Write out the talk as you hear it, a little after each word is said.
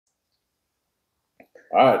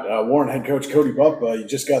All right, Warren head coach Cody Bupp, you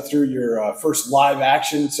just got through your first live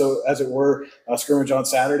action, so as it were, scrimmage on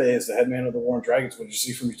Saturday as the head man of the Warren Dragons. What did you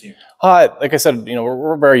see from your team? Like I said,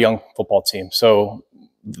 we're a very young football team, so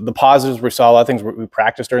the positives we saw, a lot of things we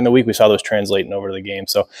practiced during the week, we saw those translating over to the game.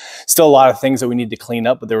 So still a lot of things that we need to clean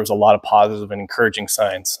up, but there was a lot of positive and encouraging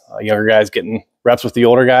signs. Younger guys getting reps with the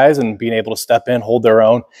older guys and being able to step in, hold their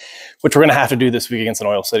own, which we're going to have to do this week against an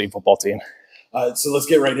Oil City football team. So let's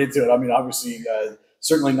get right into it. I mean, obviously,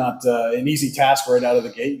 certainly not an easy task right out of the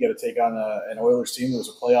gate. You got to take on an Oilers team that was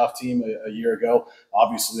a playoff team a year ago.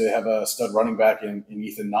 Obviously, they have a stud running back in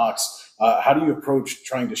Ethan Knox. How do you approach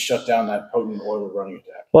trying to shut down that potent Oilers running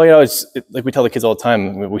attack? Well, it's like we tell the kids all the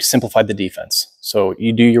time, we simplified the defense. So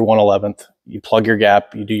you do your 111th, you plug your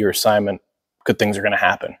gap, you do your assignment, good things are going to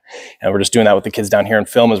happen. And we're just doing that with the kids down here in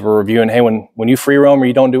film as we're reviewing, hey, when you free roam or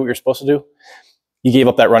you don't do what you're supposed to do, you gave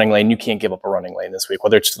up that running lane. You can't give up a running lane this week,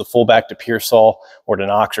 whether it's to the fullback, to Pearsall, or to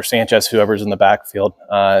Knox or Sanchez, whoever's in the backfield.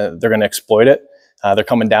 They're going to exploit it. They're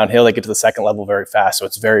coming downhill. They get to the second level very fast. So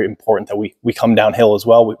it's very important that we come downhill as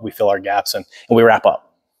well. We fill our gaps and we wrap up.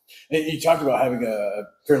 And you talked about having a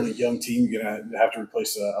fairly young team. You're going to have to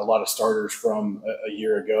replace a lot of starters from a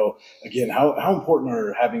year ago. Again, how important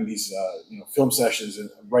are having these film sessions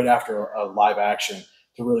right after a live action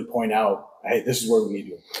to really point out, hey, this is where we need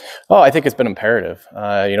to. Oh, I think it's been imperative.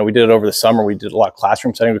 We did it over the summer. We did a lot of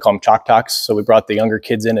classroom setting. We call them chalk talks. So we brought the younger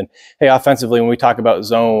kids in and, hey, offensively, when we talk about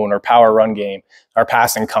zone or power run game, our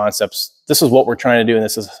passing concepts, this is what we're trying to do. And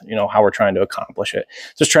this is, how we're trying to accomplish it.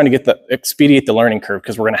 Just trying to expedite the learning curve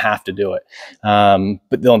because we're going to have to do it.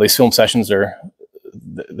 But these film sessions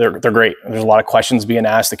they're great. There's a lot of questions being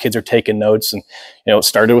asked. The kids are taking notes, and it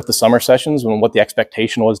started with the summer sessions when what the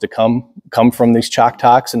expectation was to come from these chalk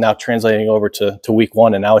talks, and now translating over to week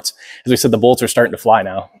one. And now it's, as we said, the bullets are starting to fly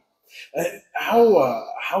now.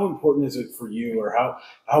 How important is it for you, or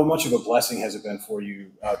how much of a blessing has it been for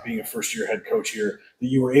you being a first-year head coach here that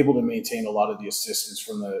you were able to maintain a lot of the assistance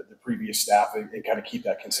from the previous staff and kind of keep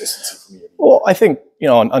that consistency from you? Well, I think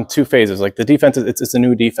on two phases, like the defense, it's a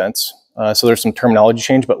new defense. So there's some terminology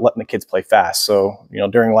change, but letting the kids play fast. So,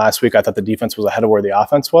 during last week, I thought the defense was ahead of where the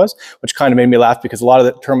offense was, which kind of made me laugh because a lot of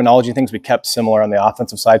the terminology things we kept similar on the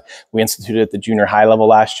offensive side. We instituted at the junior high level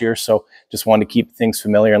last year. So just wanted to keep things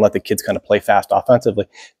familiar and let the kids kind of play fast offensively.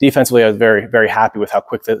 Defensively, I was very, very happy with how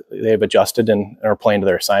quick they've adjusted and are playing to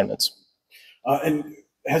their assignments. And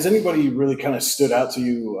has anybody really kind of stood out to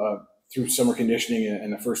you through summer conditioning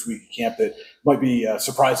and the first week of camp that might be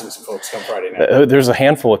surprising some folks come Friday night? There's a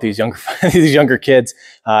handful with these younger kids.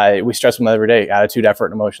 We stress them every day: attitude, effort,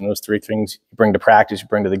 and emotion. Those three things you bring to practice, you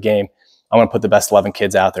bring to the game. I want to put the best 11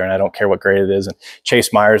 kids out there, and I don't care what grade it is. And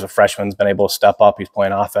Chase Myers, a freshman, has been able to step up. He's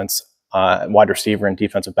playing offense, wide receiver, and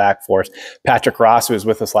defensive back for us. Patrick Ross, who was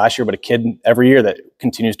with us last year, but a kid every year that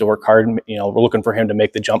continues to work hard. We're looking for him to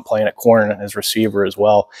make the jump playing at corner as receiver as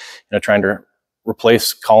well. Trying to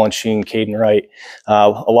replace Colin Sheen, Caden Wright, a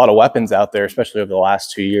lot of weapons out there, especially over the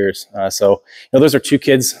last 2 years. So those are two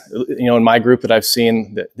kids, in my group that I've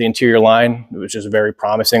seen. The interior line, which is very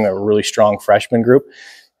promising, a really strong freshman group.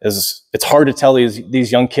 It's hard to tell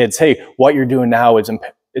these young kids, hey, what you're doing now is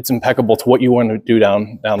it's impeccable to what you want to do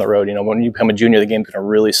down the road. When you become a junior, the game's going to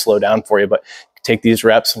really slow down for you. But take these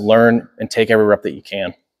reps, learn, and take every rep that you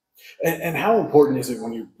can. And how important is it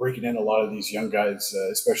when you're breaking in a lot of these young guys,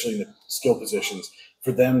 especially in the skill positions,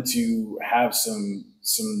 for them to have some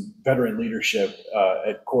veteran leadership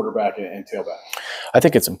at quarterback and tailback? I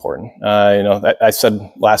think it's important. I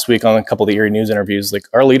said last week on a couple of the Erie News interviews, like,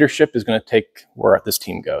 our leadership is going to take where this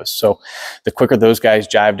team goes. So the quicker those guys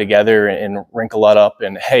jive together and wrinkle it up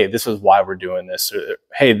and, hey, this is why we're doing this. Or,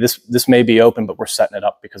 hey, this may be open, but we're setting it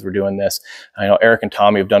up because we're doing this. I know Eric and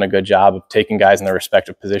Tommy have done a good job of taking guys in their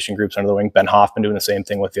respective position groups under the wing. Ben Hoffman doing the same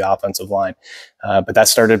thing with the offensive line. But that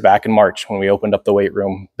started back in March when we opened up the weight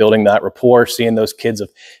room, building that rapport, seeing those kids of,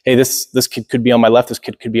 hey, this kid could be on my left, this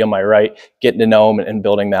kid could be on my right, getting to know them and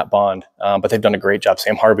building that bond. But they've done a great job.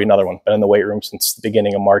 Sam Harvey, another one, been in the weight room since the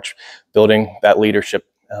beginning of March, building that leadership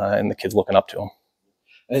and the kids looking up to him.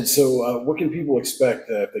 And so what can people expect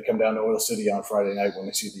if they come down to Oil City on Friday night when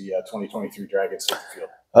they see the 2023 Dragons hit the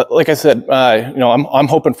field? Like I said, I'm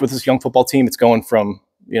hoping for this young football team, it's going from,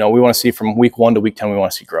 we want to see from week 1 to week 10, we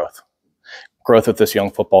want to see growth with this young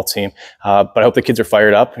football team. But I hope the kids are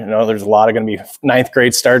fired up. There's a lot of going to be 9th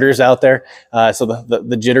grade starters out there. So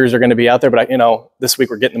the jitters are going to be out there, but this week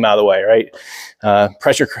we're getting them out of the way, right?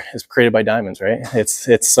 Pressure is created by diamonds, right?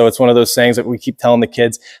 It's one of those things that we keep telling the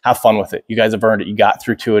kids, have fun with it. You guys have earned it. You got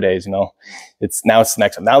through 2-a-days, it's the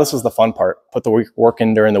next one. Now this is the fun part. Put the work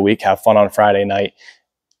in during the week, have fun on Friday night.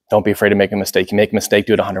 Don't be afraid to make a mistake. You make a mistake,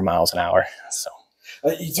 do it 100 miles an hour. So.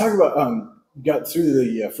 You talk about you got through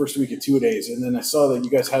the first week of 2 days, and then I saw that you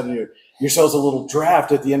guys had yourselves a little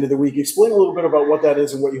draft at the end of the week. Explain a little bit about what that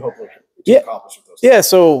is and what you hope to accomplish with those. Yeah,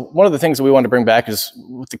 so one of the things that we want to bring back is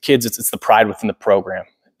with the kids, it's the pride within the program.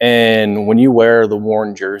 And when you wear the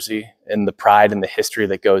worn jersey and the pride and the history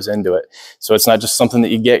that goes into it, so it's not just something that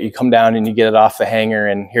you come down and you get it off the hanger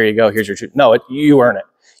and here you go, here's your shoe. No, you earn it.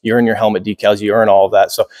 You earn your helmet decals, you earn all of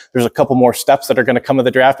that. So there's a couple more steps that are going to come with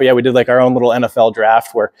the draft. But yeah, we did like our own little NFL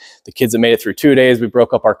draft where the kids that made it through 2 days, we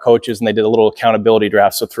broke up our coaches and they did a little accountability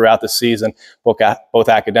draft. So throughout the season, both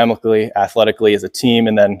academically, athletically as a team,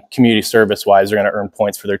 and then community service wise, they're going to earn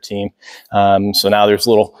points for their team. So now there's a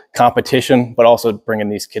little competition, but also bringing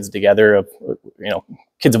these kids together of,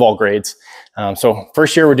 kids of all grades. So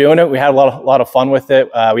first year we're doing it. We had a lot of fun with it.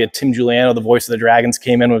 We had Tim Giuliano, the voice of the Dragons,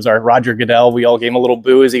 came in, was our Roger Goodell. We all gave him a little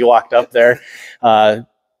boo as he walked up there.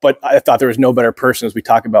 But I thought there was no better person as we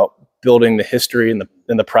talk about building the history and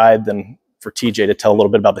the pride than for TJ to tell a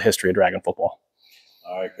little bit about the history of Dragon football.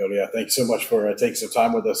 All right, Cody. Yeah, thank you so much for taking some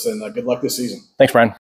time with us, and good luck this season. Thanks, Brian.